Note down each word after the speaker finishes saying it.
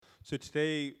So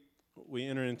today we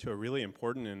enter into a really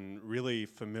important and really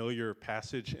familiar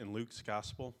passage in Luke's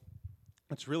gospel.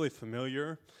 It's really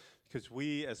familiar because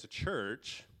we as a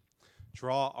church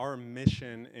draw our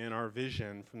mission and our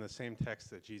vision from the same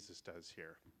text that Jesus does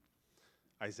here,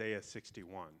 Isaiah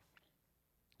 61.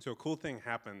 So a cool thing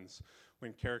happens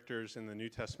when characters in the New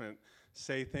Testament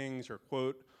say things or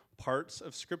quote parts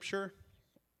of Scripture,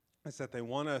 is that they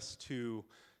want us to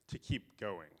keep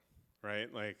going,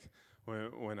 right? Like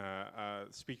when a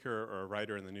speaker or a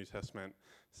writer in the New Testament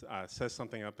says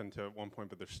something up until one point,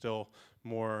 but there's still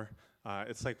more.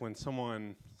 It's like when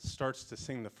someone starts to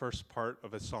sing the first part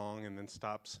of a song and then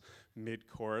stops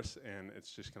mid-chorus, and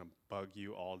it's just going to bug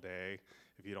you all day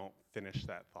if you don't finish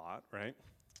that thought, right?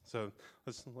 So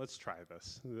let's try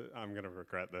this. I'm going to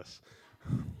regret this.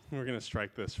 We're going to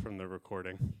strike this from the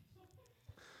recording.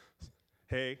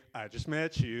 Hey, I just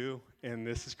met you, and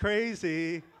this is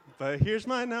crazy, but here's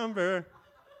my number.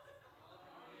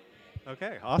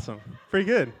 Okay, awesome. Pretty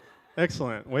good.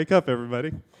 Excellent. Wake up,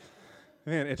 everybody.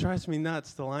 Man, it drives me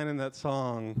nuts, the line in that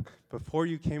song, "Before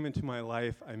you came into my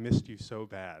life, I missed you so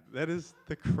bad." That is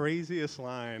the craziest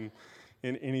line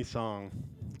in any song.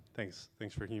 Thanks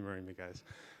for humoring me, guys.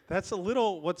 That's a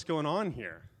little what's going on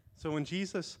here. So when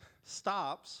Jesus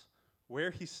stops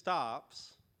where he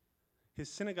stops, his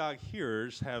synagogue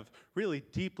hearers have really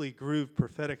deeply grooved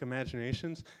prophetic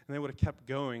imaginations, and they would have kept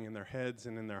going in their heads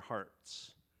and in their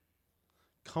hearts.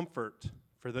 Comfort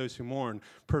for those who mourn,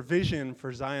 provision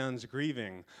for Zion's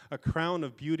grieving, a crown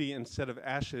of beauty instead of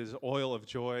ashes, oil of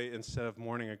joy instead of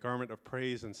mourning, a garment of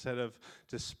praise instead of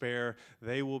despair.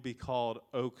 They will be called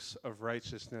oaks of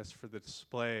righteousness for the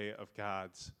display of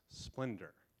God's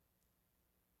splendor.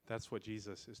 That's what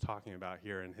Jesus is talking about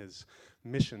here in his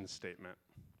mission statement.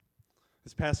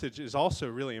 This passage is also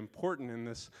really important in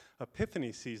this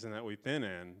Epiphany season that we've been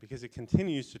in because it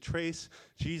continues to trace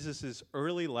Jesus'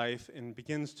 early life and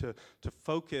begins to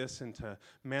focus and to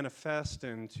manifest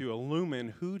and to illumine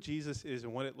who Jesus is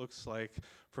and what it looks like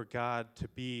for God to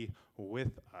be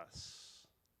with us.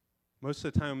 Most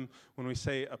of the time when we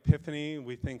say Epiphany,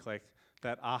 we think like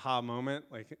that aha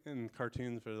moment, like in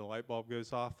cartoons where the light bulb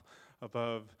goes off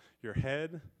above your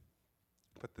head.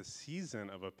 But the season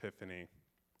of Epiphany,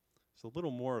 it's a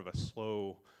little more of a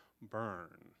slow burn.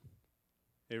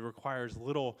 It requires a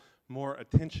little more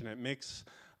attention. It makes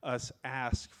us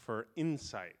ask for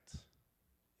insight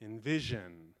and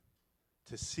vision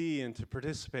to see and to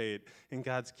participate in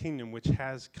God's kingdom, which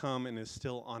has come and is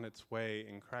still on its way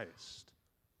in Christ.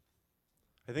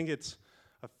 I think it's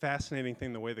a fascinating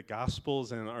thing the way the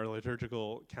Gospels and our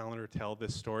liturgical calendar tell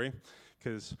this story,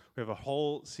 because we have a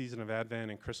whole season of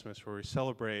Advent and Christmas where we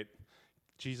celebrate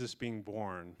Jesus being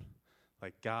born,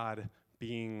 like God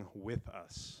being with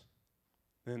us.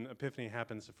 Then Epiphany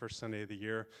happens the first Sunday of the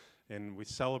year, and we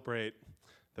celebrate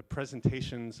the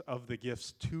presentations of the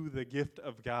gifts to the gift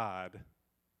of God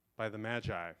by the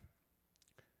Magi.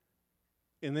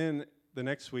 And then the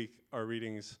next week, our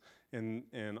readings, and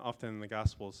often in the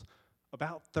Gospels,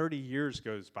 about 30 years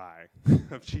goes by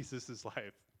of Jesus'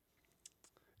 life,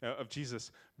 of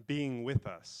Jesus being with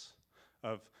us,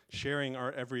 of sharing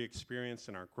our every experience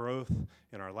and our growth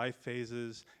in our life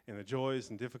phases and the joys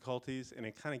and difficulties, and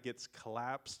it kind of gets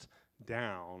collapsed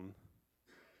down.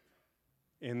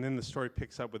 And then the story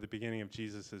picks up with the beginning of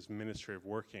Jesus' ministry of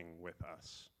working with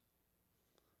us,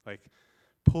 like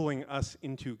pulling us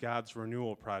into God's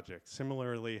renewal project.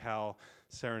 Similarly, how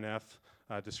Sarah Neff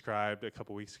described a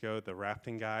couple weeks ago, the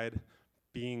rafting guide,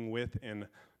 being with and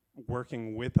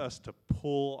working with us to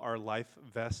pull our life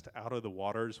vest out of the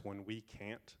waters when we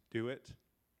can't do it.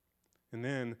 And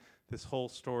then this whole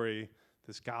story,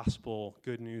 this gospel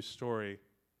good news story,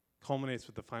 culminates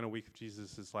with the final week of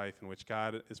Jesus' life in which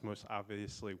God is most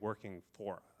obviously working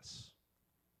for us,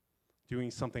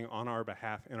 doing something on our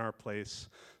behalf, in our place,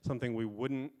 something we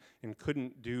wouldn't and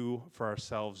couldn't do for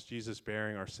ourselves, Jesus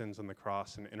bearing our sins on the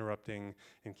cross and interrupting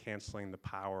and canceling the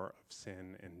power of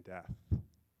sin and death.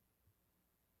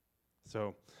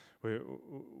 So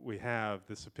we have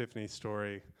this Epiphany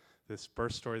story, this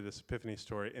birth story, this Epiphany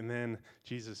story, and then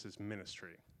Jesus'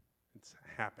 ministry. It's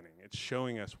happening. It's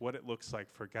showing us what it looks like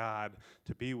for God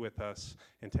to be with us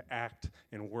and to act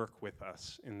and work with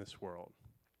us in this world.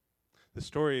 The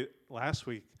story last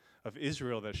week of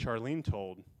Israel that Charlene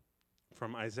told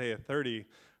from Isaiah 30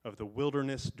 of the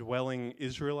wilderness-dwelling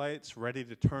Israelites ready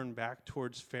to turn back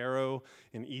towards Pharaoh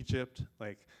in Egypt,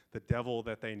 like the devil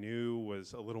that they knew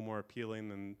was a little more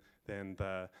appealing than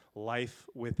the life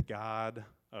with God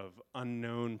of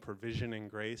unknown provision and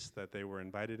grace that they were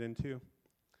invited into,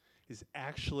 is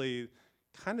actually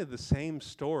kind of the same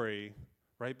story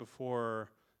right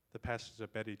before the passage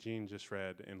that Betty Jean just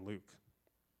read in Luke.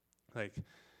 Like,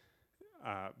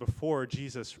 before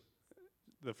Jesus,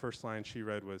 the first line she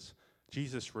read was,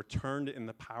 Jesus returned in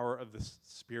the power of the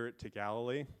Spirit to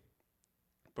Galilee.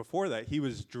 Before that, he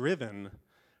was driven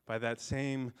by that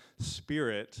same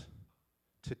Spirit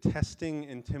to testing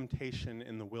and temptation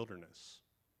in the wilderness.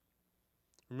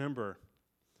 Remember,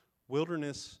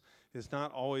 wilderness is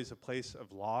not always a place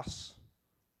of loss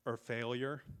or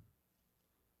failure,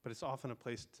 but it's often a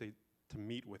place to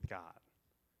meet with God.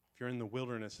 If you're in the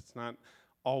wilderness, it's not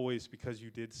always because you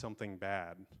did something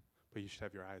bad, but you should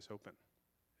have your eyes open.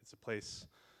 It's a place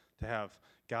to have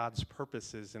God's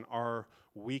purposes and our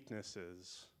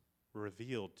weaknesses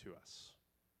revealed to us.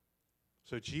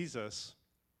 So Jesus,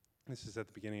 this is at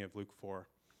the beginning of Luke 4,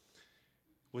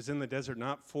 was in the desert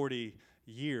not 40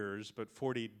 years, but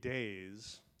 40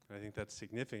 days. And I think that's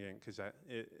significant because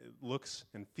it looks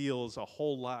and feels a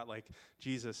whole lot like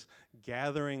Jesus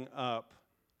gathering up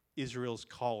Israel's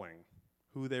calling,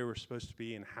 who they were supposed to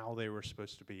be and how they were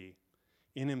supposed to be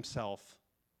in himself.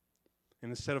 And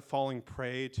instead of falling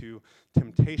prey to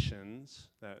temptations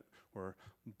that were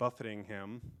buffeting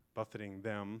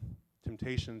them,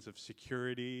 temptations of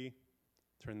security,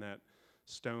 turn that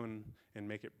stone and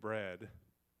make it bread,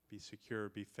 be secure,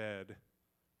 be fed,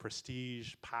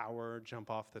 prestige, power, jump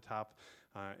off the top,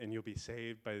 and you'll be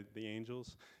saved by the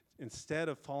angels. Instead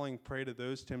of falling prey to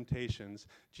those temptations,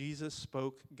 Jesus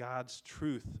spoke God's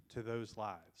truth to those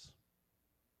lives.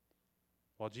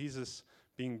 While Jesus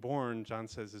being born, John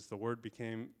says, as the Word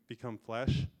become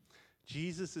flesh,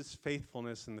 Jesus'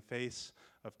 faithfulness in the face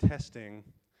of testing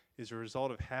is a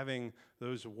result of having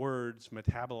those words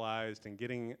metabolized and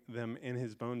getting them in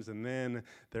his bones, and then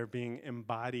they're being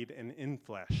embodied and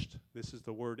infleshed. This is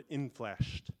the word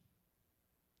infleshed.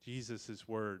 Jesus'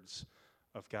 words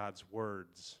of God's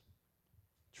words,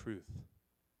 truth.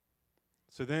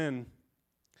 So then,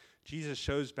 Jesus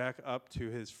shows back up to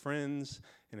his friends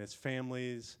and his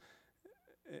families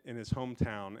in his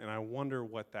hometown, and I wonder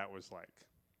what that was like.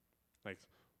 Like,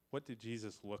 what did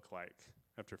Jesus look like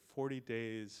after 40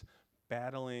 days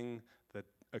battling the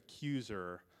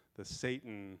accuser, the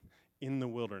Satan, in the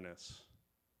wilderness?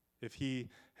 If he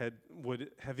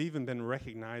would have even been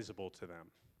recognizable to them.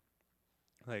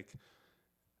 Like,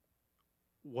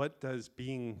 what does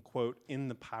being, quote, in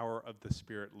the power of the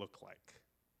Spirit look like?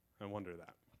 I wonder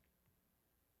that.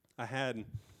 I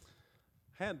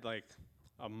had like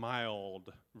a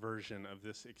mild version of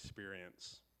this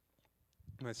experience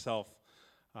myself.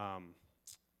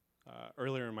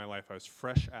 Earlier in my life, I was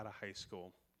fresh out of high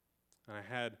school, and I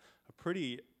had a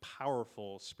pretty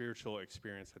powerful spiritual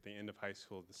experience at the end of high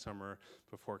school, the summer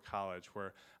before college,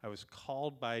 where I was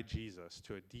called by Jesus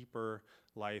to a deeper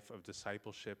life of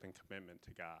discipleship and commitment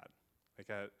to God. Like,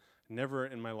 I never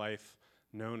in my life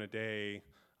known a day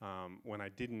when I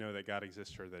didn't know that God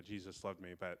existed or that Jesus loved me,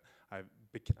 but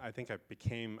I think I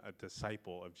became a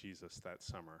disciple of Jesus that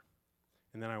summer.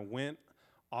 And then I went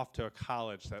off to a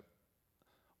college that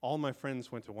all my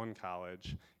friends went to one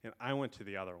college, and I went to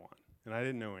the other one, and I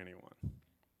didn't know anyone.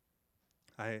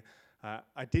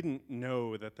 I didn't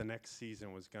know that the next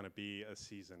season was going to be a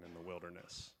season in the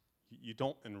wilderness. You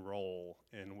don't enroll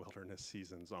in wilderness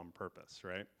seasons on purpose,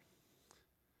 right?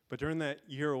 But during that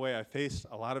year away, I faced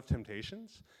a lot of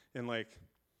temptations, and like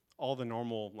all the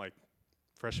normal like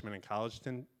freshman and college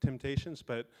temptations,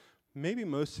 but maybe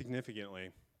most significantly,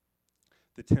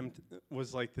 the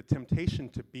temptation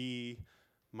to be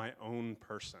my own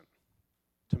person,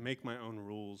 to make my own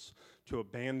rules, to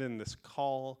abandon this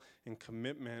call and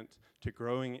commitment to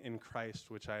growing in Christ,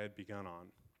 which I had begun on.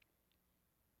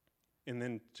 And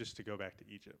then just to go back to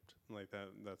Egypt. Like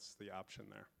that's the option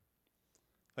there.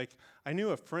 Like, I knew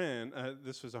a friend,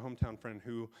 this was a hometown friend,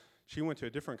 who she went to a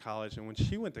different college, and when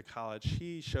she went to college,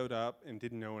 she showed up and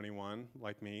didn't know anyone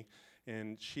like me,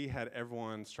 and she had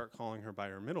everyone start calling her by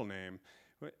her middle name,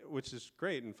 which is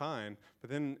great and fine, but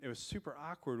then it was super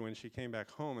awkward when she came back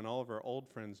home, and all of her old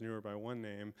friends knew her by one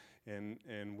name,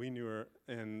 and we knew her,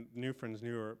 and new friends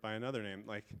knew her by another name.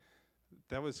 Like,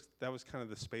 that was kind of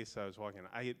the space I was walking in.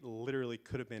 I literally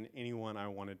could have been anyone I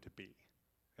wanted to be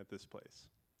at this place.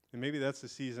 And maybe that's the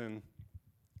season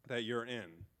that you're in,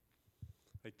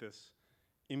 like this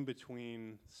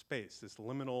in-between space, this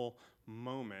liminal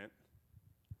moment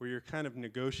where you're kind of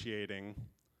negotiating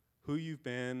who you've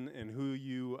been and who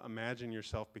you imagine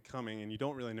yourself becoming, and you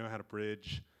don't really know how to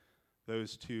bridge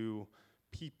those two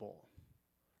people.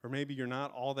 Or maybe you're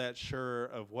not all that sure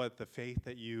of what the faith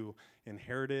that you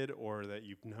inherited or that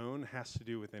you've known has to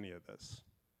do with any of this.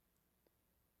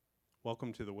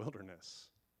 Welcome to the wilderness.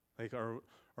 Like,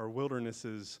 our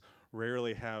wildernesses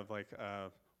rarely have like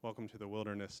a welcome to the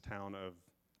wilderness town of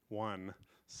one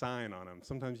sign on them.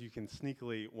 Sometimes you can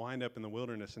sneakily wind up in the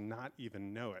wilderness and not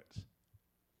even know it.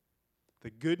 The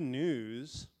good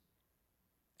news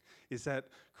is that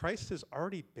Christ has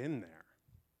already been there.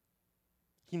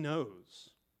 He knows.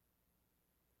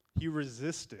 He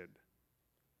resisted.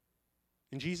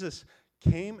 And Jesus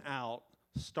came out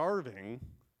starving,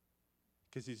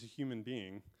 because he's a human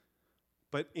being,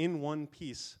 but in one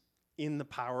piece, in the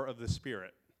power of the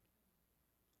Spirit.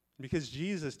 Because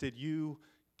Jesus did, you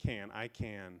can, I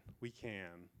can, we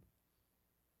can.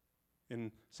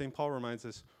 And St. Paul reminds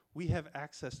us, we have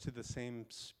access to the same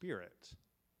Spirit.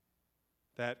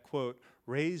 That, quote,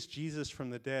 raised Jesus from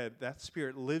the dead, that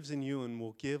Spirit lives in you and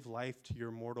will give life to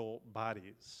your mortal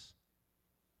bodies.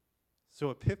 So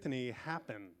Epiphany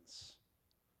happens.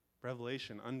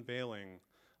 Revelation, unveiling,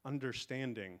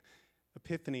 understanding.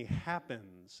 Epiphany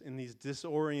happens in these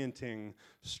disorienting,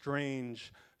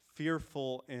 strange,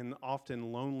 fearful, and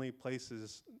often lonely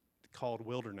places called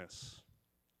wilderness.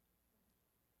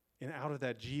 And out of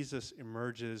that, Jesus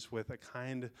emerges with a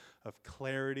kind of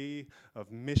clarity,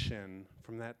 of mission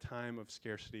from that time of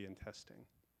scarcity and testing.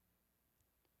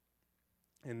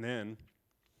 And then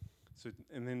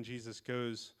Jesus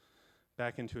goes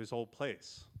back into his old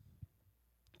place,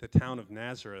 the town of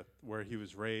Nazareth, where he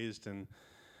was raised. And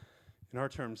in our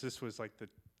terms, this was like the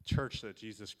church that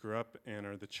Jesus grew up in,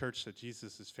 or the church that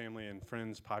Jesus' family and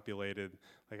friends populated.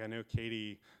 Like, I know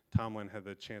Katie Tomlin had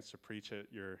the chance to preach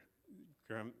at your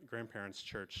grandparents'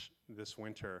 church this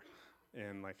winter,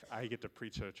 and like I get to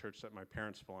preach at a church that my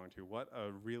parents belong to. What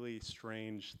a really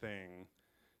strange thing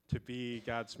to be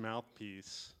God's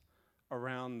mouthpiece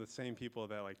around the same people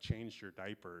that like changed your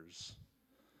diapers,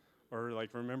 or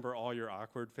like remember all your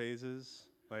awkward phases,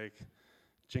 like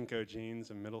Jinko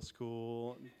jeans in middle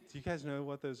school. Do you guys know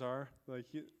what those are? Like,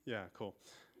 yeah, cool.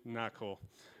 Not cool.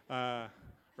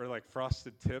 Or like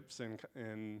frosted tips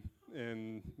in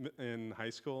high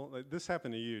school. Like, this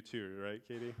happened to you too, right,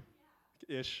 Katie?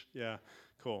 Ish. Yeah.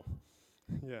 Cool.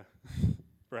 Yeah.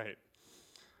 Right.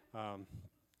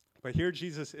 But here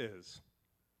Jesus is,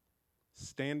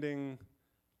 standing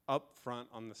up front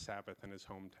on the Sabbath in his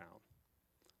hometown,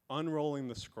 unrolling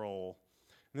the scroll.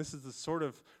 And this is the sort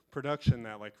of production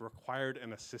that like required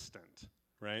an assistant,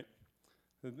 right?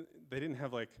 They didn't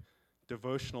have like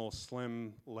devotional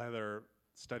slim leather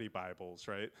study Bibles,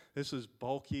 right? This was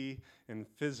bulky and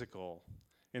physical.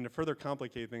 And to further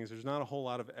complicate things, there's not a whole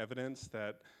lot of evidence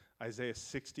that Isaiah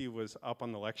 60 was up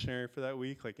on the lectionary for that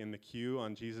week, like in the queue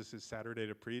on Jesus' Saturday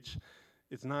to preach.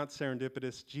 It's not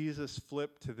serendipitous. Jesus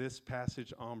flipped to this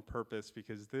passage on purpose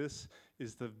because this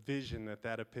is the vision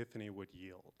that epiphany would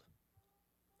yield.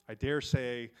 I dare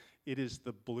say it is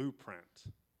the blueprint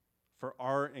for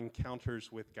our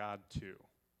encounters with God too.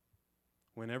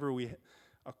 Whenever we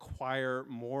acquire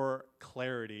more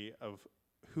clarity of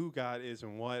who God is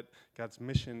and what God's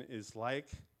mission is like,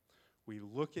 we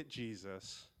look at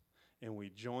Jesus and we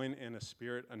join in a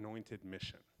Spirit-anointed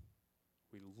mission.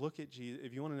 We look at Jesus.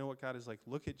 If you want to know what God is like,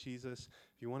 look at Jesus.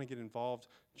 If you want to get involved,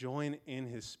 join in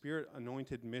his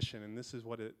Spirit-anointed mission, and this is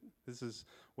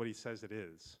what he says it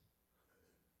is.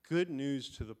 Good news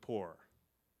to the poor,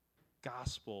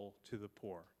 gospel to the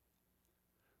poor,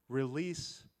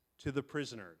 release to the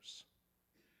prisoners,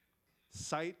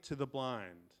 sight to the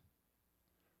blind,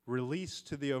 release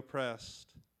to the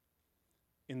oppressed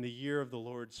in the year of the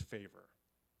Lord's favor.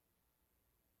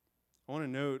 I want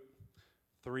to note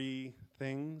 3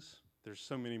 things. There's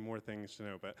so many more things to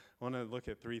know, but I want to look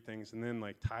at 3 things and then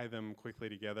like tie them quickly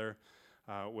together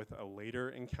with a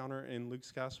later encounter in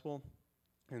Luke's gospel,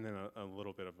 and then a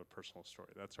little bit of a personal story.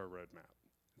 That's our roadmap.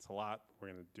 It's a lot. We're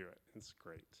going to do it. It's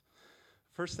great.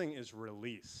 First thing is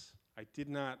release. I did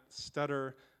not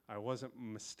stutter. I wasn't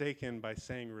mistaken by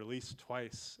saying release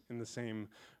twice in the same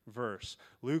verse.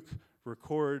 Luke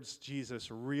records Jesus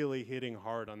really hitting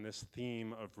hard on this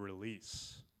theme of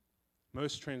release.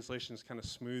 Most translations kind of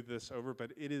smooth this over,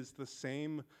 but it is the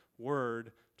same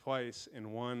word twice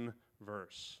in one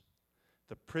verse.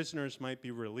 The prisoners might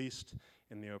be released,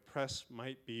 and the oppressed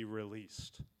might be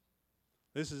released.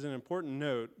 This is an important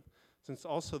note, since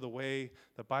also the way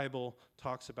the Bible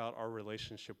talks about our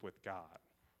relationship with God.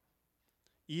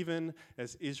 Even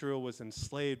as Israel was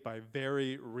enslaved by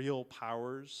very real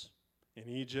powers in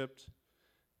Egypt,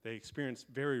 they experienced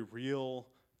very real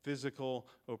physical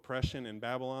oppression in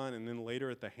Babylon, and then later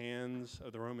at the hands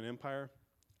of the Roman Empire.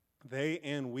 They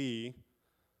and we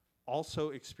also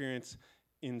experience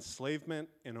enslavement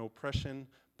and oppression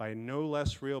by no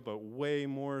less real but way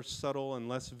more subtle and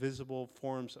less visible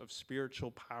forms of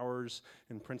spiritual powers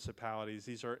and principalities.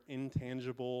 These are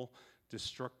intangible,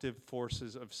 destructive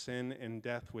forces of sin and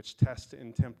death which test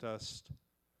and tempt us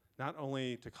not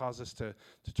only to cause us to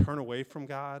turn away from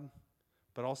God,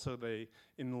 but also they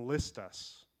enlist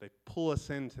us. They pull us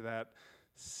into that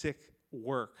sick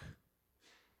work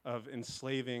of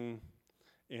enslaving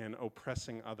and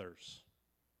oppressing others,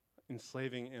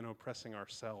 enslaving and oppressing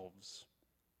ourselves,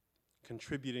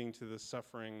 contributing to the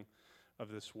suffering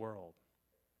of this world.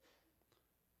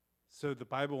 So the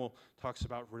Bible talks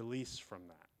about release from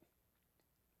that,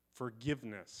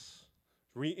 forgiveness.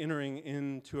 Re-entering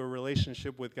into a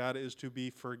relationship with God is to be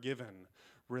forgiven,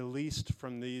 released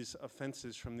from these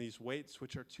offenses, from these weights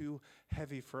which are too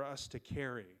heavy for us to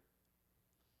carry.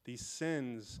 These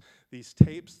sins, these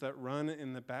tapes that run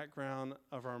in the background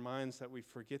of our minds that we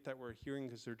forget that we're hearing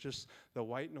because they're just the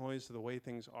white noise of the way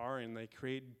things are, and they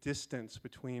create distance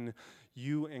between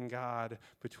you and God,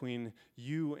 between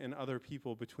you and other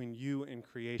people, between you and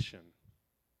creation.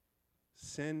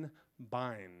 Sin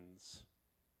binds,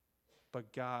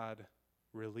 but God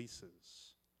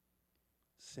releases.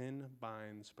 Sin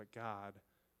binds, but God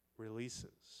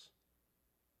releases.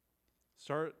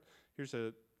 Here's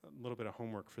a little bit of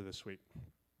homework for this week.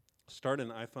 Start an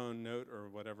iPhone note or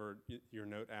whatever your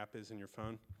note app is in your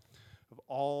phone of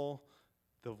all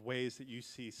the ways that you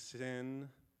see sin,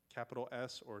 capital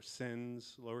S, or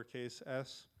sins, lowercase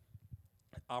s,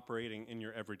 operating in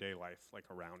your everyday life, like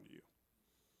around you.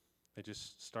 They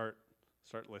just start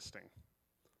listing.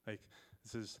 Like,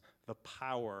 this is the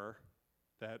power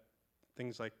that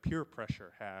things like peer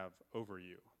pressure have over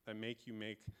you, that make you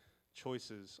make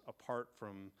choices apart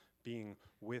from being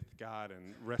with God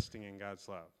and resting in God's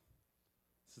love.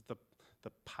 This is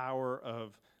the power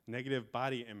of negative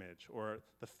body image, or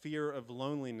the fear of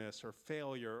loneliness or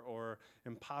failure or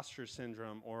imposter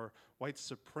syndrome or white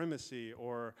supremacy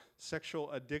or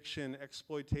sexual addiction,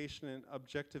 exploitation, and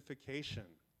objectification.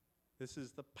 This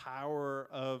is the power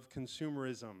of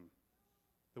consumerism,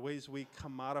 the ways we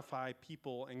commodify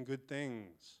people and good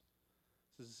things.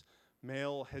 This is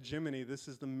male hegemony. This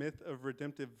is the myth of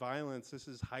redemptive violence. This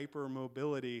is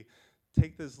hypermobility.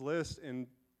 Take this list and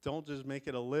don't just make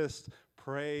it a list.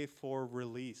 Pray for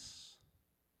release.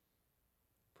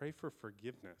 Pray for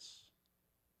forgiveness.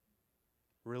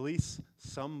 Release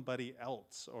somebody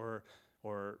else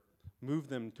or move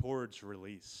them towards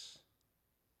release.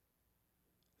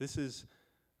 This is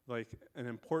like an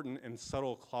important and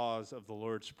subtle clause of the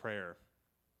Lord's Prayer,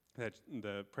 that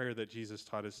the prayer that Jesus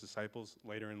taught his disciples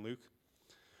later in Luke.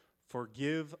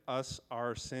 Forgive us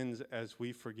our sins as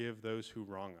we forgive those who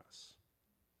wrong us.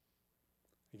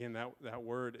 Again, that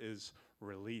word is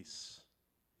release.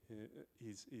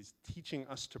 He's teaching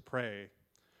us to pray.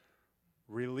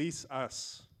 Release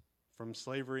us from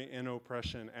slavery and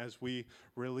oppression as we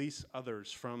release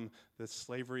others from the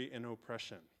slavery and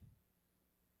oppression.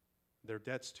 Their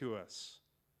debts to us.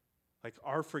 Like,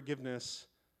 our forgiveness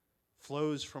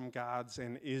flows from God's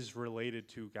and is related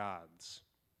to God's.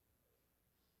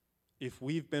 If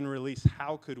we've been released,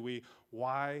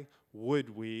 why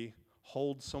would we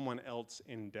hold someone else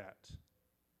in debt?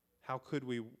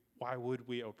 Why would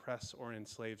we oppress or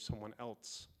enslave someone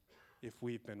else if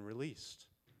we've been released?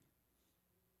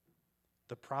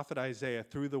 The prophet Isaiah,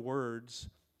 through the words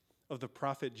of the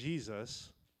prophet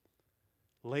Jesus,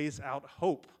 lays out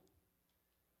hope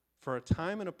for a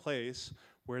time and a place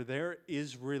where there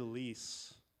is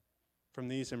release from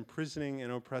these imprisoning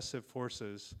and oppressive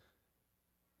forces,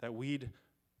 that we'd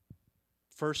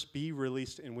first be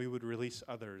released and we would release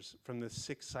others from the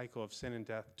sick cycle of sin and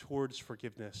death towards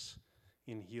forgiveness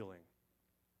and healing.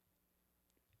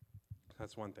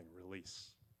 That's one thing,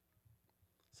 release.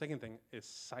 Second thing is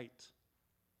sight.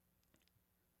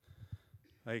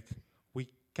 Like, we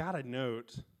gotta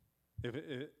note,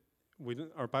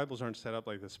 our Bibles aren't set up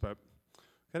like this, but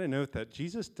gotta note that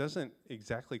Jesus doesn't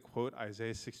exactly quote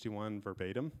Isaiah 61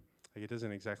 verbatim. Like, it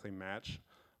doesn't exactly match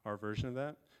our version of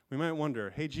that. We might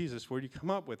wonder, hey, Jesus, where do you come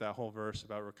up with that whole verse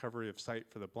about recovery of sight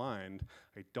for the blind?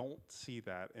 I don't see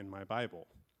that in my Bible.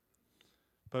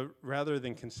 But rather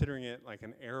than considering it like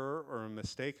an error or a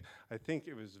mistake, I think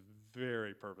it was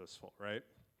very purposeful, right?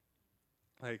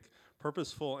 Like,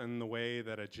 purposeful in the way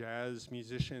that a jazz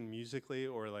musician musically,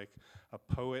 or like a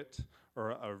poet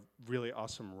or a really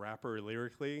awesome rapper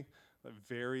lyrically,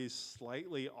 varies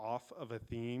slightly off of a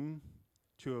theme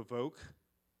to evoke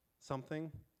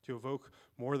something, to evoke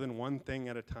more than one thing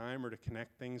at a time, or to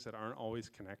connect things that aren't always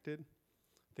connected.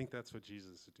 I think that's what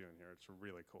Jesus is doing here. It's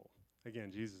really cool.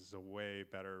 Again, Jesus is a way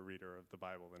better reader of the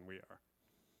Bible than we are.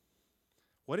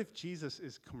 What if Jesus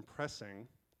is compressing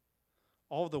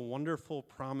all the wonderful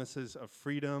promises of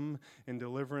freedom and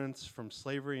deliverance from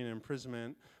slavery and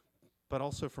imprisonment, but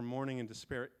also from mourning and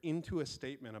despair, into a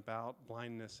statement about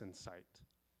blindness and sight?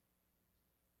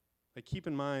 Like, keep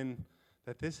in mind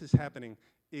that this is happening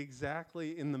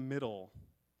exactly in the middle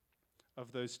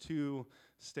of those two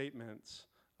statements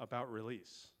about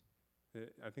release.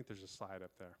 I think there's a slide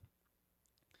up there.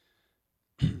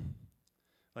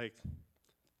 Like,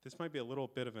 this might be a little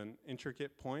bit of an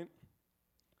intricate point,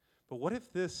 but what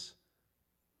if this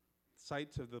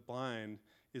sight to the blind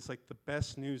is like the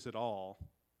best news at all,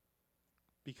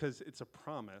 because it's a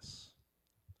promise,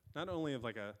 not only of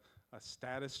like a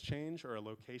status change or a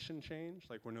location change,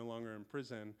 like we're no longer in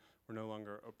prison, we're no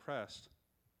longer oppressed,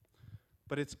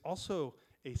 but it's also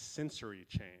a sensory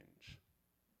change.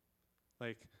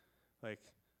 Like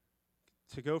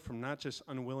to go from not just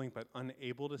unwilling but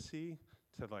unable to see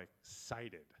to like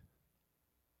sighted,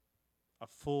 a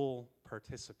full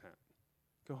participant.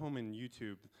 Go home and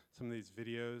YouTube some of these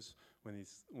videos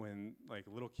when like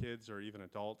little kids or even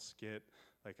adults get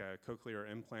like a cochlear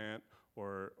implant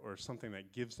or something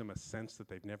that gives them a sense that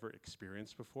they've never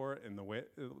experienced before, and the way,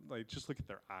 like, just look at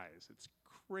their eyes. It's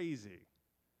crazy.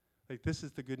 Like, this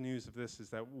is the good news of this, is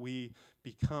that we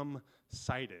become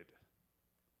sighted.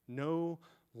 No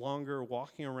longer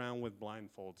walking around with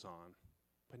blindfolds on,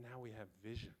 but now we have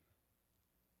vision.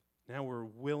 Now we're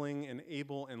willing and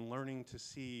able and learning to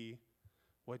see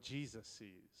what Jesus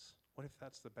sees. What if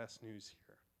that's the best news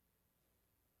here?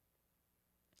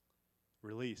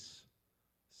 Release,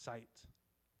 sight.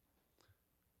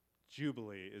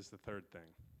 Jubilee is the third thing.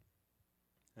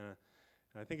 And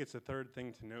I think it's the third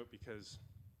thing to note because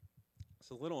it's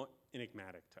a little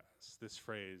enigmatic to us, this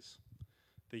phrase,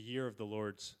 the year of the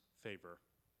Lord's favor.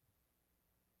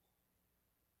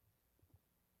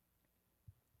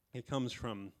 It comes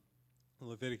from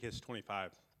Leviticus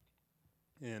 25,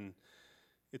 and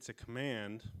it's a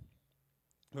command,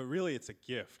 but really it's a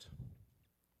gift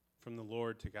from the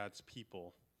Lord to God's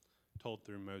people, told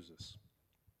through Moses.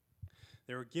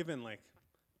 They were given like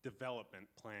development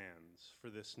plans for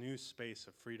this new space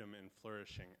of freedom and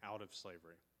flourishing out of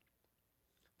slavery.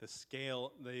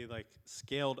 They like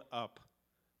scaled up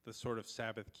the sort of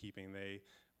Sabbath keeping they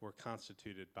were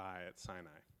constituted by at Sinai.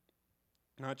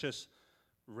 Not just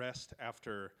rest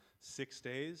after 6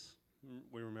 days.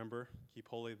 We remember, keep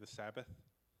holy the Sabbath,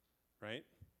 right?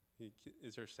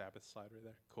 Is there a Sabbath slide right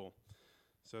there? Cool.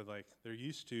 So like they're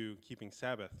used to keeping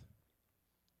Sabbath,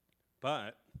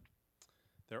 but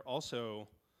they're also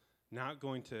not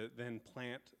going to then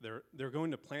plant, they're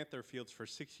going to plant their fields for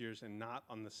 6 years and not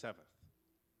on the seventh.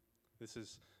 This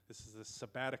is the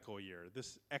sabbatical year.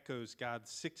 This echoes God's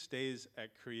 6 days at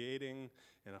creating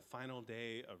and a final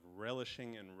day of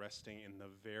relishing and resting in the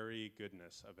very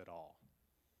goodness of it all.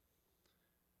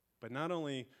 But not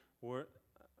only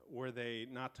were they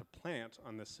not to plant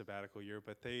on this sabbatical year,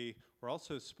 but they were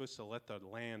also supposed to let the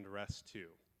land rest too.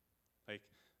 Like,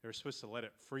 they were supposed to let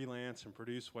it freelance and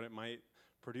produce what it might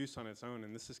produce on its own.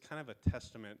 And this is kind of a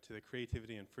testament to the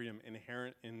creativity and freedom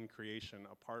inherent in creation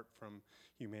apart from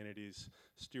humanity's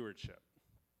stewardship.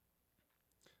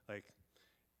 Like,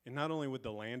 and not only would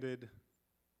the landed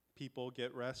people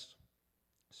get rest,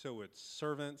 so would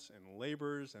servants and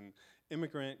laborers and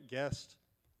immigrant guests,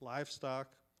 livestock,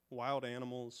 wild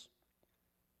animals.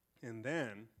 And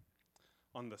then,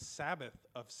 on the Sabbath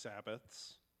of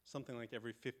Sabbaths, something like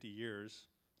every 50 years,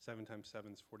 7 times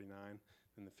 7 is 49,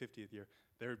 in the 50th year,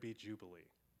 there would be Jubilee,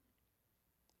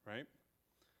 right?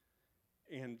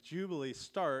 And Jubilee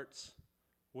starts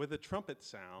with a trumpet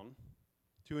sound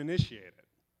to initiate it.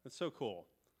 That's so cool.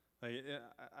 Like,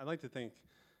 I like to think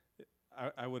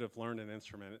I would have learned an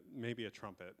instrument, maybe a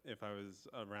trumpet, if I was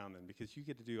around then, because you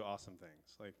get to do awesome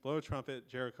things. Like, blow a trumpet,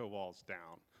 Jericho walls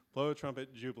down. Blow a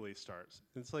trumpet, Jubilee starts.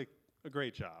 It's like a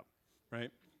great job,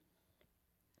 right?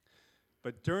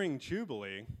 But during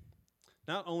Jubilee,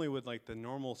 not only would like the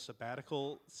normal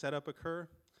sabbatical setup occur,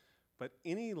 but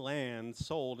any land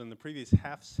sold in the previous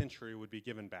half century would be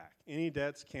given back. Any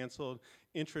debts canceled,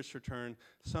 interest returned.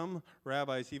 Some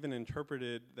rabbis even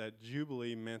interpreted that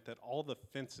Jubilee meant that all the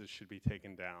fences should be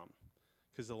taken down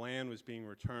because the land was being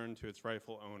returned to its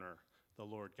rightful owner, the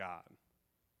Lord God.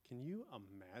 Can you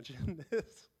imagine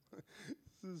this?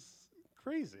 This is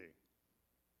crazy.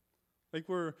 Like,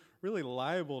 we're really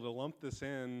liable to lump this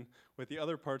in with the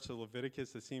other parts of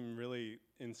Leviticus that seem really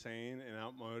insane and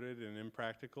outmoded and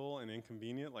impractical and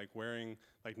inconvenient, like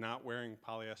not wearing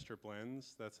polyester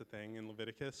blends. That's a thing in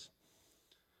Leviticus.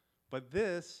 But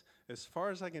this, as far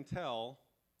as I can tell,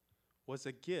 was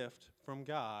a gift from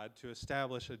God to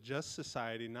establish a just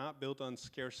society not built on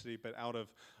scarcity, but out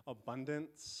of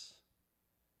abundance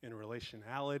and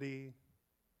relationality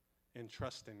and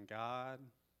trust in God.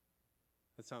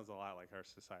 That sounds a lot like our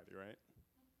society, right?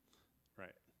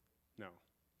 Right. No,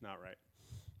 not right.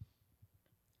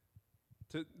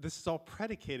 This is all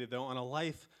predicated, though, on a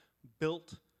life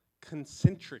built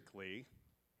concentrically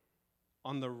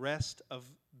on the rest of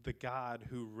the God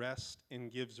who rests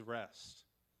and gives rest.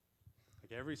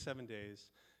 Like every 7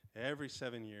 days, every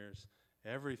 7 years,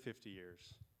 every 50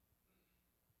 years.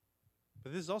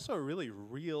 But this is also a really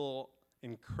real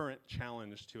and current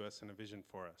challenge to us and a vision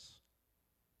for us.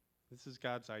 This is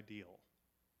God's ideal.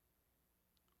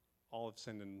 All have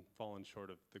sinned and fallen short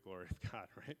of the glory of God,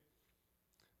 right?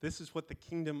 This is what the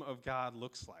kingdom of God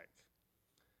looks like.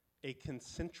 A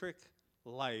concentric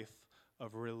life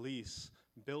of release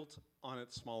built on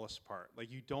its smallest part.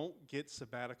 Like you don't get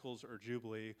sabbaticals or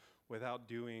Jubilee without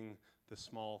doing the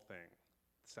small thing,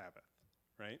 Sabbath,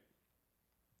 right?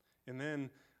 And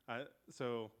then,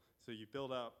 so you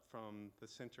build up from the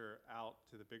center out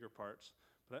to the bigger parts,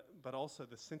 but also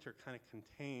the center kind of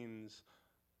contains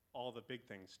all the big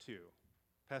things too.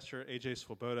 Pastor A.J.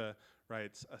 Swoboda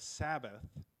writes, a Sabbath,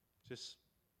 just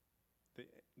the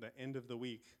end of the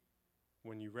week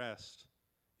when you rest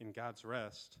in God's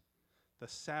rest, the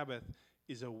Sabbath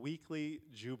is a weekly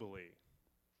jubilee.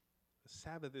 The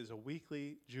Sabbath is a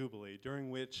weekly jubilee during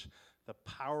which the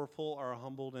powerful are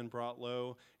humbled and brought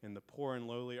low, and the poor and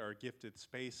lowly are gifted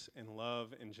space and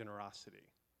love and generosity.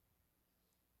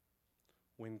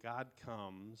 When God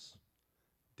comes,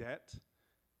 debt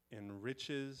and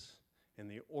riches and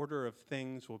the order of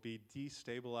things will be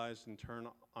destabilized and turned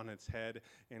on its head,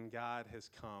 and God has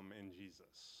come in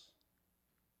Jesus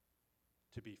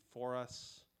to be for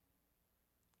us,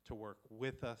 to work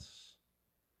with us,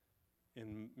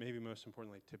 and maybe most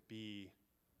importantly, to be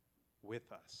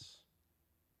with us.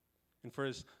 And for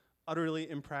as utterly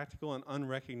impractical and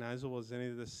unrecognizable as any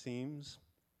of this seems,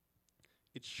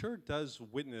 it sure does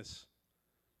witness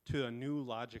to a new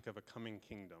logic of a coming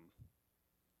kingdom.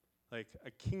 Like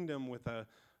a kingdom with a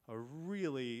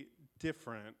really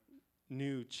different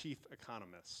new chief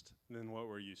economist than what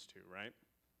we're used to, right?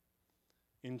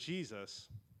 In Jesus,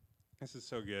 this is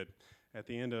so good. At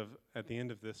the end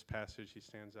of this passage, he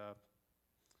stands up,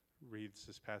 reads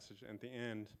this passage, and at the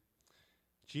end,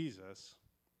 Jesus,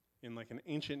 in like an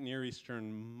ancient Near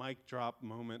Eastern mic drop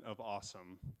moment of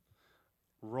awesome,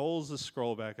 rolls the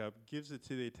scroll back up, gives it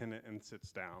to the attendant, and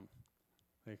sits down.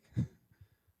 Like,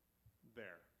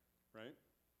 there, right?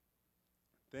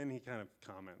 Then he kind of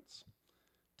comments,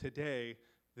 today,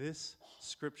 this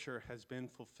scripture has been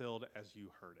fulfilled as you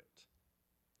heard it.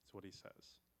 That's what he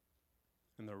says.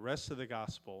 And the rest of the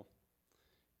gospel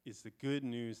is the good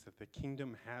news that the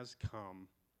kingdom has come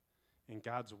and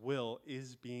God's will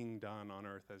is being done on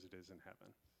earth as it is in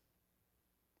heaven.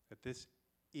 That this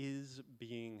is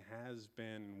being, has been,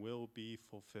 and will be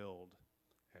fulfilled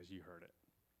as you heard it.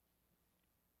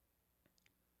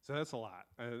 So that's a lot.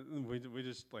 We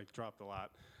just like dropped a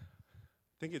lot.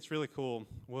 I think it's really cool.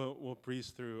 We'll breeze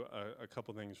through a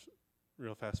couple things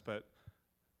real fast, but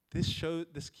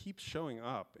this keeps showing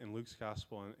up in Luke's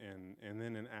gospel and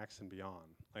then in Acts and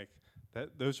beyond. Like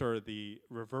that, those are the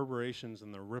reverberations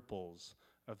and the ripples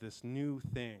of this new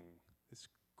thing, this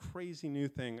crazy new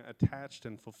thing attached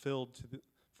and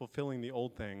fulfilling the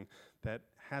old thing that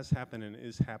has happened and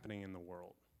is happening in the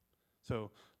world.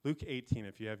 So Luke 18,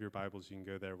 if you have your Bibles, you can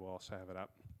go there. We'll also have it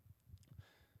up.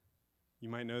 You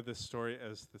might know this story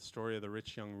as the story of the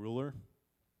rich young ruler.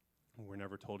 We're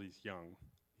never told he's young.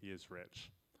 He is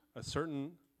rich. A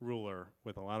certain ruler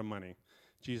with a lot of money,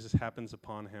 Jesus happens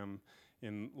upon him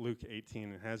in Luke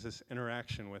 18 and has this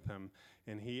interaction with him.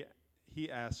 And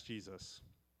he asks Jesus,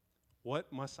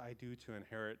 what must I do to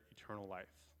inherit eternal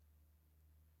life?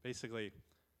 Basically,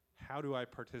 how do I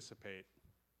participate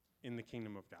in the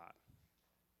kingdom of God?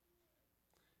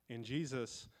 And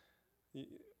Jesus,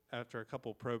 after a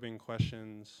couple probing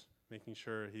questions, making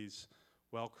sure he's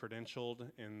well-credentialed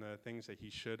in the things that he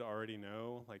should already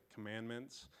know, like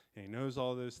commandments, and he knows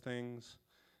all those things,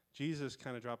 Jesus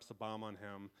kind of drops the bomb on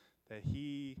him that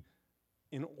he,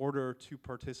 in order to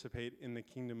participate in the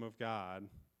kingdom of God,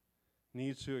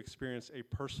 needs to experience a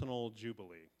personal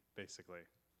jubilee, basically.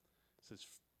 It says,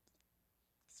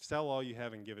 sell all you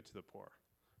have and give it to the poor.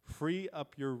 Free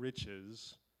up your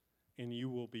riches, and you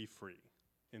will be free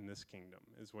in this kingdom,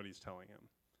 is what he's telling him.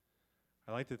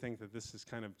 I like to think that this is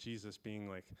kind of Jesus being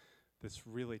like this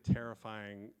really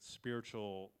terrifying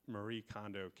spiritual Marie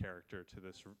Kondo character to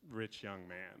this rich young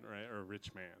man, right, or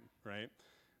rich man, right?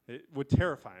 It would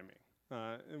terrify me.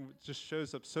 It just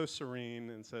shows up so serene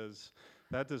and says,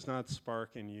 that does not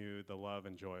spark in you the love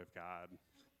and joy of God.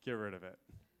 Get rid of it.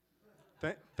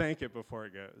 Thank it before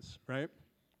it goes, right?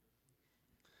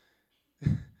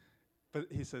 But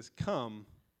he says, come,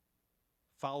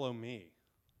 follow me.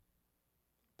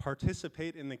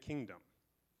 Participate in the kingdom.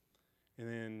 And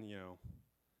then,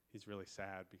 he's really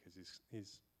sad because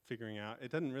he's figuring out.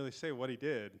 It doesn't really say what he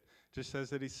did, it just says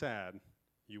that he's sad.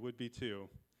 You would be too.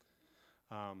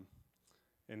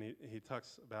 And he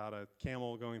talks about a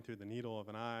camel going through the needle of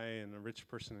an eye and a rich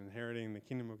person inheriting the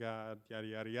kingdom of God, yada,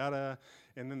 yada, yada.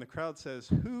 And then the crowd says,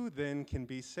 who then can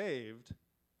be saved?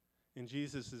 And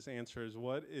Jesus' answer is,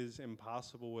 what is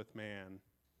impossible with man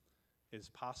is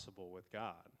possible with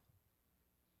God.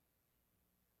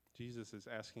 Jesus is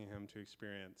asking him to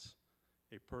experience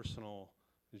a personal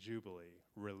jubilee,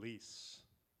 release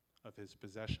of his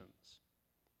possessions.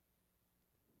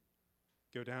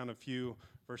 Go down a few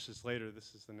verses later.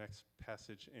 This is the next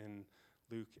passage in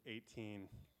Luke 18.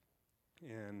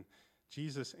 And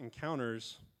Jesus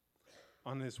encounters,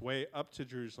 on his way up to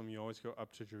Jerusalem, you always go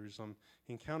up to Jerusalem,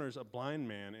 he encounters a blind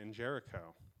man in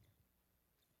Jericho.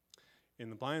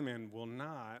 And the blind man will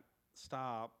not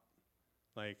stop,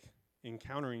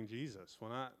 encountering Jesus, will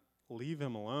not leave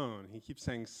him alone. He keeps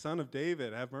saying, Son of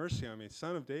David, have mercy on me.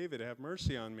 Son of David, have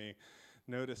mercy on me.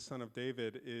 Notice Son of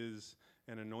David is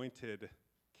an anointed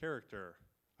character,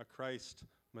 a Christ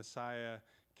Messiah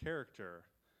character.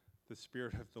 The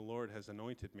Spirit of the Lord has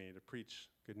anointed me to preach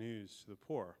good news to the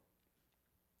poor.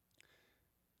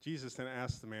 Jesus then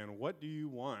asked the man, what do you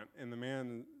want? And the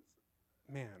man,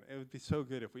 it would be so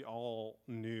good if we all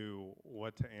knew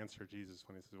what to answer Jesus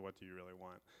when he says, what do you really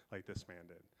want? Like this man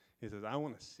did. He says, I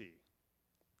want to see.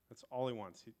 That's all he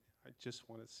wants. I just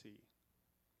want to see.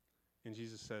 And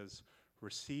Jesus says,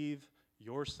 receive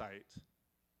your sight.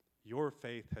 Your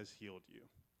faith has healed you.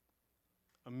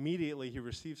 Immediately he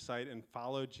received sight and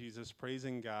followed Jesus,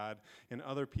 praising God, and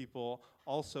other people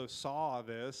also saw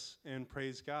this and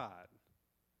praised God.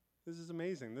 This is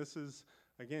amazing. This is,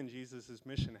 again, Jesus'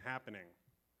 mission happening.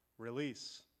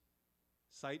 Release.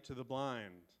 Sight to the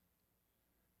blind.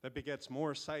 That begets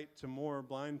more sight to more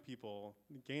blind people,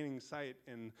 gaining sight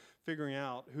and figuring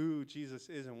out who Jesus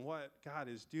is and what God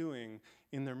is doing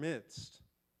in their midst.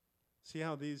 See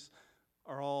how these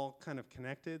are all kind of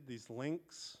connected, these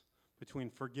links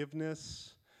between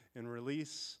forgiveness and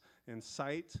release and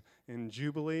sight and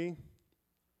jubilee,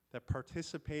 that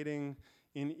participating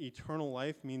in eternal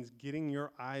life means getting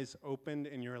your eyes opened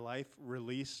and your life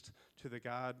released to the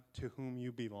God to whom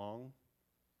you belong.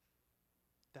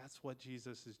 That's what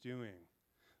Jesus is doing.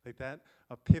 That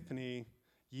epiphany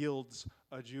yields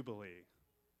a jubilee.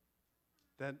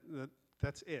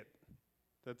 That's it.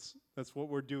 That's what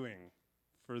we're doing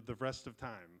for the rest of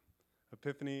time.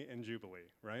 Epiphany and jubilee,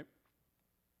 right?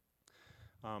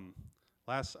 I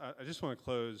just want to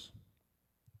close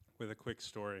with a quick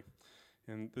story.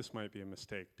 And this might be a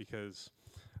mistake because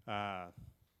a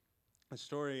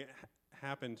story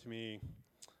happened to me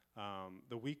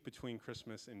the week between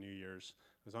Christmas and New Year's.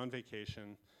 I was on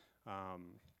vacation,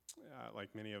 like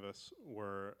many of us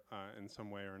were in some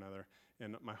way or another,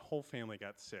 and my whole family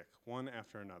got sick, one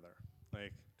after another.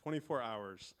 24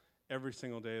 hours, every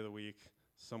single day of the week,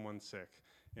 someone's sick.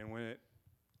 And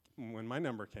when my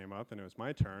number came up and it was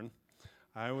my turn,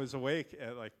 I was awake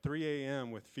at 3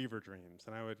 a.m. with fever dreams,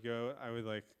 and I would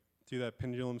do that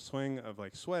pendulum swing of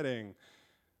sweating,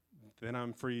 then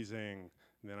I'm freezing,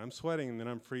 then I'm sweating, then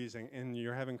I'm freezing, and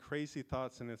you're having crazy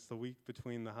thoughts, and it's the week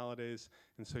between the holidays,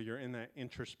 and so you're in that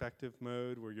introspective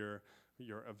mode where you're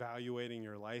evaluating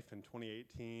your life in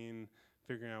 2018,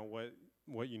 figuring out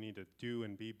what you need to do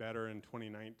and be better in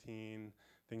 2019,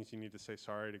 things you need to say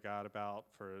sorry to God about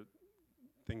for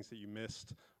things that you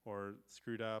missed or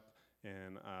screwed up,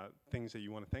 and things that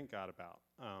you want to thank God about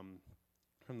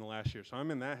from the last year. So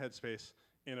I'm in that headspace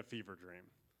in a fever dream.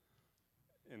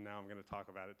 And now I'm going to talk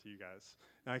about it to you guys.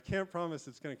 Now, I can't promise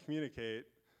it's going to communicate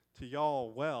to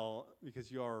y'all well because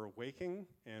you are waking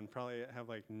and probably have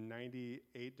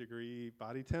 98-degree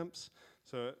body temps.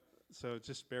 So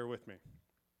just bear with me.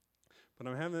 But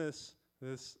I'm having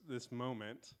this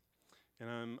moment,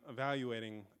 and I'm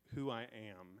evaluating who I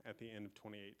am at the end of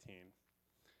 2018.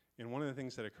 And one of the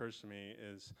things that occurs to me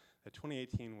is that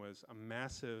 2018 was a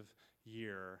massive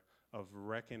year of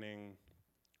reckoning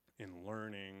and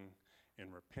learning and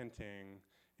repenting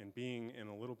and being in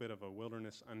a little bit of a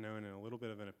wilderness unknown and a little bit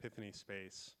of an epiphany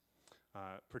space,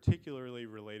 particularly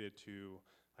related to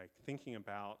thinking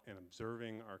about and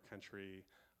observing our country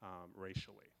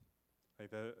racially.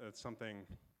 That's something,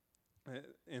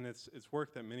 and it's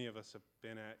work that many of us have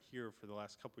been at here for the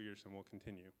last couple years and will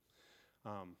continue.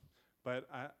 But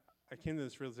I came to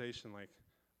this realization,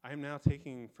 I am now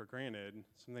taking for granted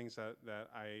some things that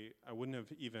I wouldn't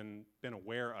have even been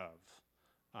aware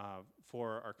of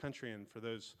for our country and for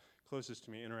those closest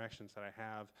to me, interactions that I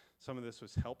have. Some of this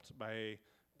was helped by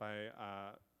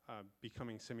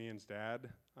becoming Simeon's dad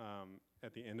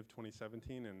at the end of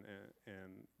 2017 and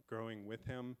growing with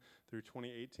him through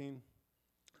 2018.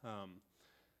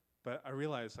 But I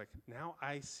realized, like, now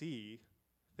I see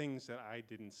things that I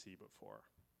didn't see before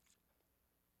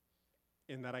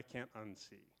and that I can't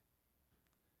unsee.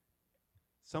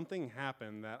 Something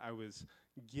happened that I was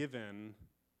given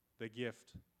the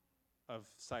gift of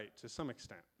sight to some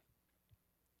extent.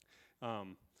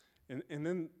 And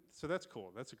then, so that's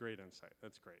cool. That's a great insight.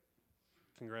 That's great.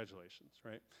 Congratulations,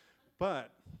 right?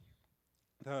 But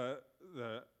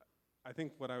I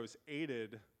think what I was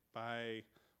aided by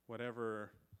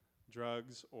whatever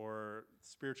drugs or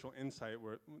spiritual insight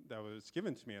that was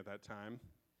given to me at that time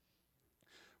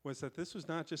was that this was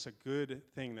not just a good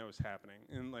thing that was happening.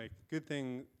 And like, good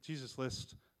thing, Jesus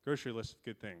grocery list of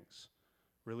good things.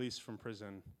 Release from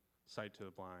prison, sight to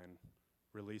the blind,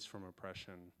 release from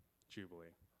oppression,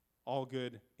 jubilee. All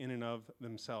good in and of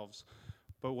themselves.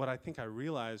 But what I think I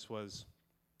realized was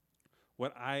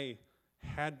what I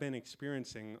had been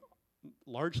experiencing,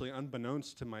 largely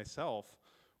unbeknownst to myself,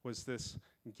 was this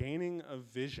gaining of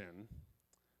vision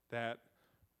that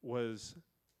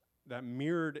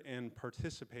mirrored and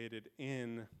participated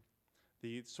in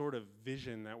the sort of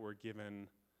vision that we're given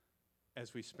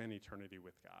as we spend eternity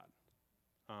with God.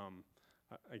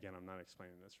 Again, I'm not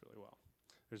explaining this really well.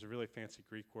 There's a really fancy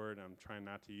Greek word I'm trying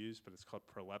not to use, but it's called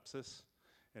prolepsis,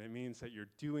 and it means that you're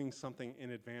doing something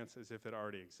in advance as if it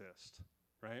already exists,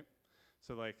 right?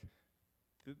 So like,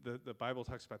 the Bible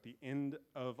talks about the end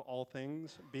of all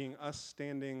things being us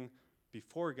standing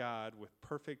before God with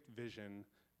perfect vision,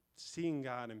 seeing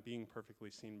God and being perfectly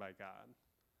seen by God.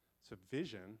 So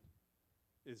vision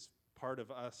is part of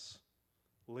us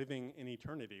living in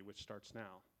eternity, which starts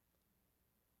now.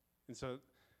 And so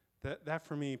that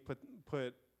for me put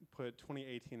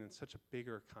 2018 in such a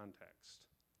bigger context.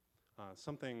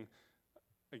 Something,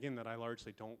 again, that I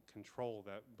largely don't control,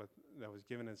 but that was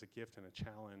given as a gift and a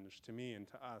challenge to me and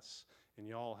to us, and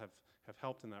y'all have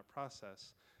helped in that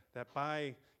process, that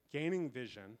by gaining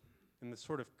vision and the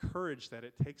sort of courage that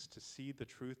it takes to see the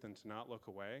truth and to not look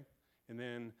away, and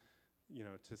then,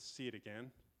 to see it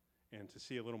again and to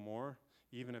see a little more,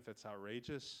 even if it's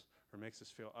outrageous or makes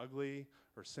us feel ugly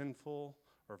or sinful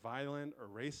or violent or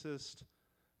racist,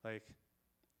 like,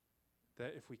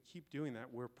 that if we keep doing that,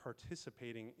 we're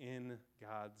participating in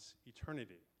God's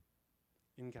eternity,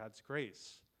 in God's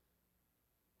grace.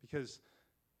 Because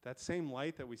that same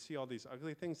light that we see all these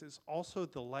ugly things is also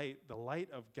the light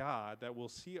of God that we'll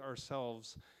see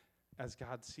ourselves as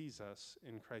God sees us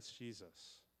in Christ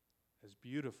Jesus, as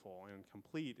beautiful and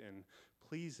complete and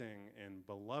pleasing and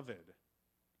beloved.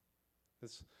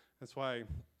 That's why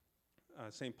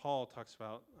St. Paul talks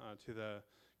about to the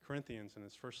Corinthians in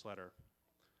his first letter,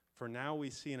 for now we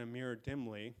see in a mirror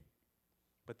dimly,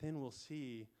 but then we'll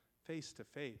see face to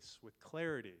face with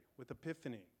clarity, with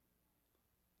epiphany.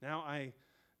 Now I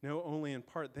know only in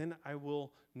part, then I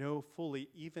will know fully,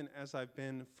 even as I've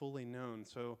been fully known.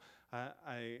 So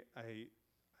I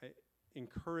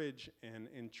encourage and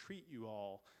entreat you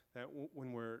all that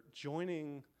when we're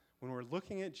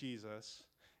looking at Jesus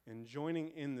and joining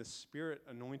in the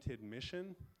Spirit-anointed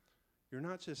mission, you're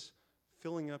not just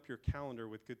filling up your calendar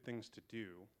with good things to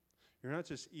do. You're not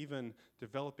just even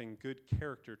developing good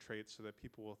character traits so that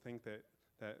people will think that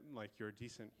like you're a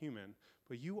decent human,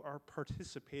 but you are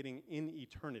participating in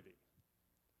eternity,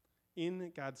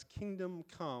 in God's kingdom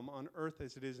come on earth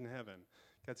as it is in heaven.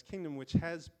 God's kingdom which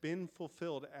has been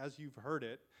fulfilled as you've heard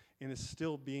it and is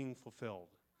still being fulfilled.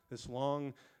 This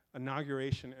long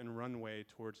inauguration and runway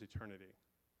towards eternity.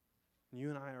 And you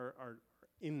and I are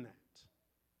in that.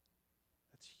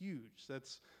 That's huge.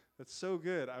 That's so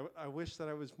good. I wish that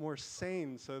I was more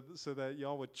sane so that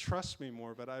y'all would trust me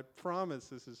more, but I promise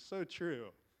this is so true.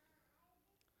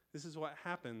 This is what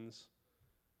happens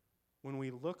when we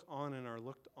look on and are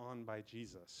looked on by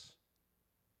Jesus.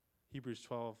 Hebrews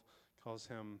 12 calls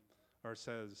him, or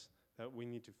says, that we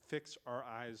need to fix our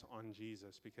eyes on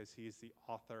Jesus because he is the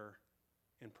author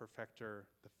and perfecter,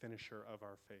 the finisher of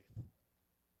our faith.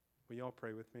 Will y'all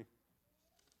pray with me?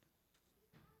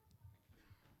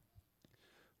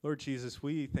 Lord Jesus,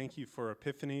 we thank you for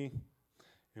Epiphany,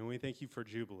 and we thank you for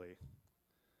Jubilee.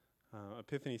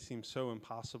 Epiphany seems so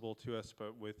impossible to us,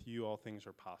 but with you all things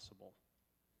are possible.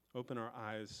 Open our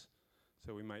eyes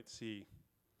so we might see.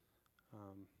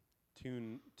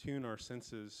 Tune our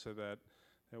senses so that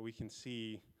we can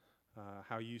see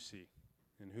how you see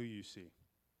and who you see.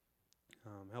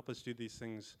 Help us do these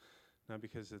things not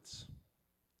because it's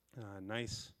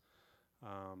nice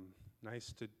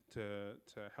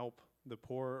to help the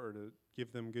poor or to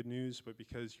give them good news, but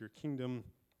because your kingdom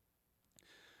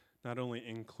not only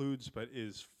includes but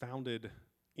is founded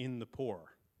in the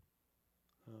poor.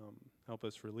 Help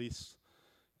us release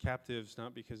captives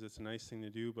not because it's a nice thing to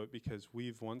do, but because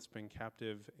we've once been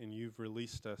captive and you've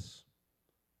released us.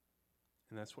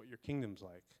 And that's what your kingdom's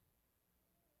like.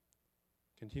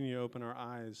 Continue to open our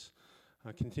eyes.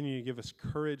 Continue to give us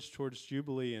courage towards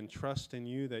Jubilee and trust in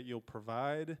you that you'll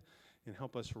provide and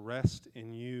help us rest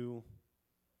in you,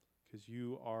 because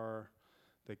you are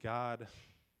the God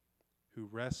who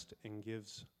rests and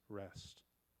gives rest.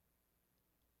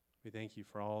 We thank you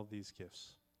for all these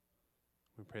gifts.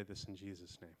 We pray this in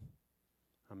Jesus' name.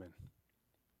 Amen.